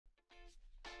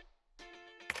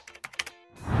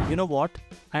You know what?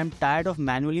 I am tired of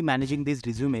manually managing these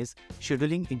resumes,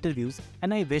 scheduling interviews,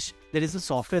 and I wish there is a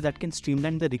software that can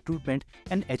streamline the recruitment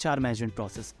and HR management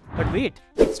process. But wait,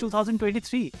 it's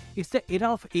 2023. It's the era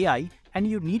of AI and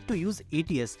you need to use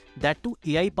ATS, that too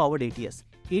AI-powered ATS.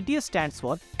 ATS stands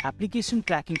for Application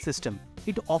Tracking System.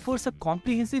 It offers a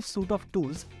comprehensive suite of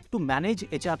tools to manage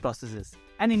HR processes.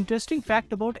 An interesting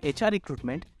fact about HR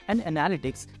recruitment and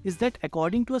analytics is that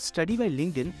according to a study by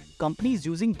LinkedIn, companies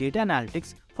using data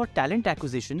analytics for talent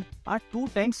acquisition are 2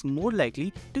 times more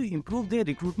likely to improve their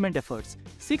recruitment efforts,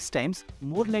 6 times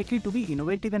more likely to be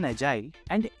innovative and agile,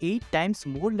 and 8 times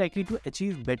more likely to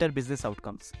achieve better business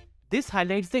outcomes. This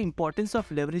highlights the importance of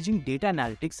leveraging data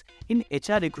analytics in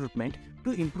HR recruitment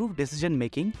to improve decision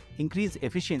making, increase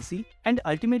efficiency, and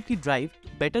ultimately drive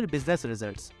better business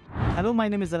results. Hello, my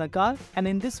name is Alankar, and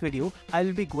in this video, I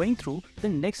will be going through the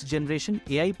next generation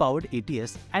AI-powered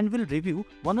ATS and will review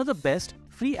one of the best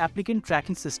free applicant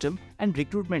tracking system and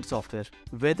recruitment software.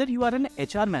 Whether you are an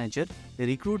HR manager, a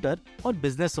recruiter, or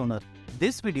business owner,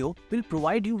 this video will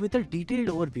provide you with a detailed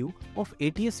overview of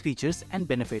ATS features and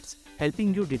benefits,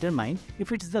 helping you determine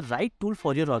if it is the right tool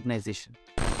for your organization.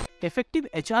 Effective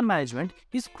HR management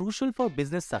is crucial for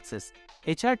business success.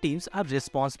 HR teams are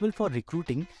responsible for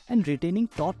recruiting and retaining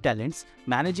top talents,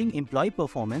 managing employee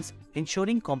performance,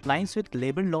 ensuring compliance with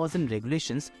labor laws and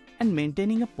regulations, and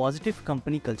maintaining a positive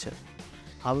company culture.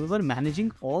 However,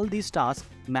 managing all these tasks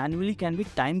manually can be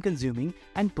time-consuming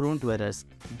and prone to errors.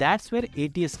 That's where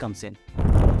ATS comes in.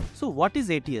 So what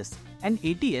is ATS? An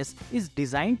ATS is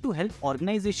designed to help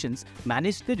organizations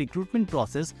manage the recruitment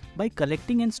process by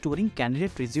collecting and storing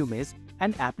candidate resumes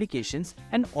and applications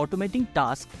and automating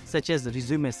tasks such as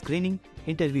resume screening,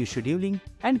 interview scheduling,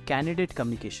 and candidate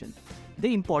communication.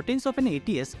 The importance of an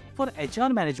ATS for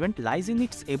HR management lies in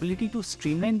its ability to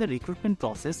streamline the recruitment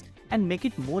process and make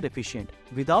it more efficient.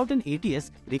 Without an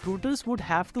ATS, recruiters would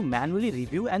have to manually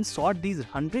review and sort these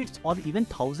hundreds or even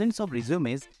thousands of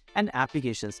resumes and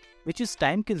applications, which is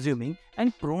time-consuming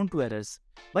and prone to errors.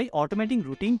 By automating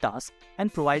routine tasks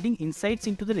and providing insights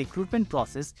into the recruitment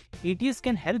process, ATS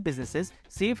can help businesses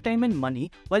save time and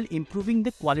money while improving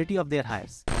the quality of their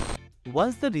hires.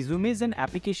 Once the resumes and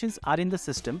applications are in the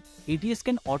system, ATS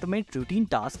can automate routine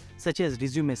tasks such as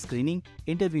resume screening,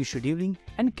 interview scheduling,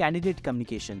 and candidate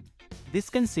communication. This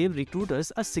can save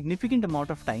recruiters a significant amount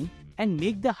of time and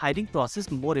make the hiring process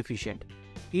more efficient.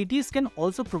 ATS can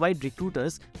also provide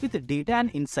recruiters with data and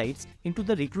insights into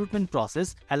the recruitment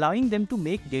process, allowing them to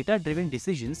make data-driven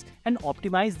decisions and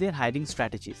optimize their hiring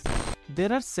strategies.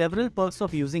 There are several perks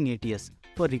of using ATS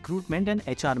for recruitment and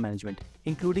HR management,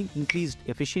 including increased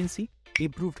efficiency,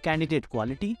 improved candidate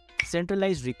quality,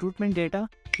 centralized recruitment data,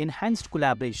 enhanced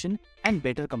collaboration, and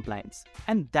better compliance.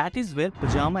 And that is where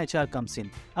PyjamaHR comes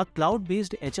in, a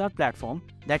cloud-based HR platform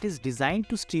that is designed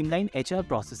to streamline HR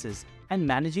processes and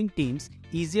managing teams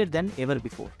easier than ever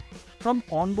before. From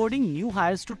onboarding new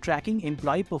hires to tracking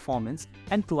employee performance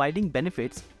and providing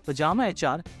benefits,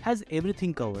 PyjamaHR has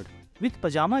everything covered. With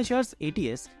PyjamaHR's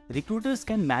ATS, recruiters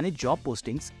can manage job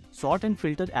postings, sort and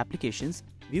filter applications,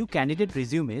 view candidate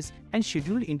resumes, and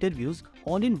schedule interviews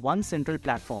all in one central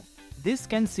platform. This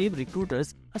can save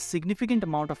recruiters a significant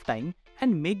amount of time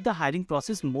and make the hiring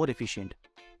process more efficient.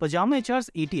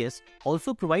 PyjamaHR's ATS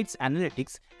also provides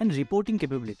analytics and reporting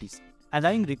capabilities,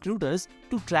 allowing recruiters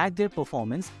to track their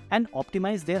performance and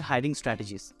optimize their hiring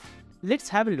strategies. Let's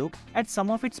have a look at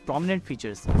some of its prominent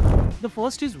features. The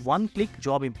first is one-click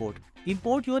job import.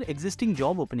 Import your existing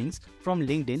job openings from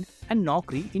LinkedIn and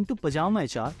Naukri into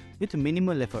PyjamaHR with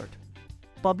minimal effort.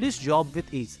 Publish job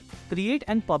with ease. Create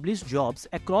and publish jobs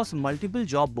across multiple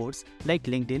job boards like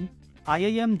LinkedIn,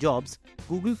 IIM Jobs,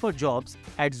 Google for Jobs,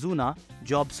 Adzuna,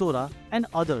 Jobsora, and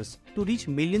others to reach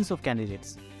millions of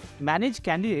candidates. Manage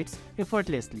candidates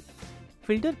effortlessly.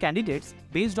 Filter candidates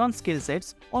based on skill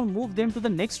sets or move them to the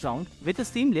next round with a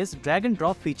seamless drag and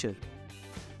drop feature.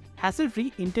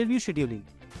 Hassle-free interview scheduling.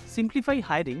 Simplify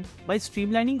hiring by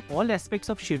streamlining all aspects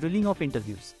of scheduling of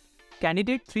interviews.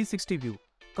 Candidate 360 view.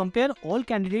 Compare all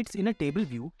candidates in a table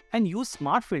view and use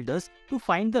smart filters to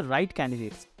find the right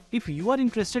candidates. If you are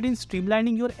interested in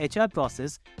streamlining your HR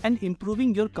process and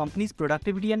improving your company's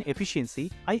productivity and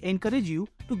efficiency, I encourage you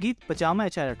to give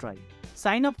PyjamaHR a try.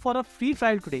 Sign up for a free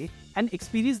trial today and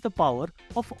experience the power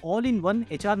of all-in-one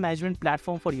HR management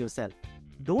platform for yourself.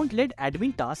 Don't let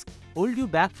admin tasks hold you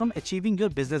back from achieving your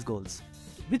business goals.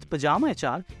 With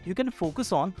PyjamaHR, you can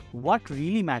focus on what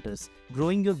really matters,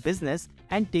 growing your business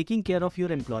and taking care of your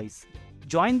employees.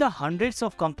 Join the hundreds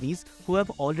of companies who have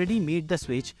already made the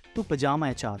switch to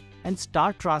PyjamaHR and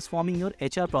start transforming your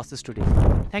HR process today.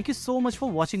 Thank you so much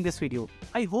for watching this video.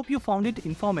 I hope you found it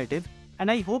informative and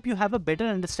I hope you have a better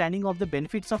understanding of the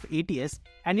benefits of ATS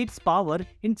and its power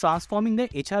in transforming the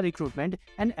HR recruitment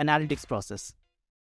and analytics process.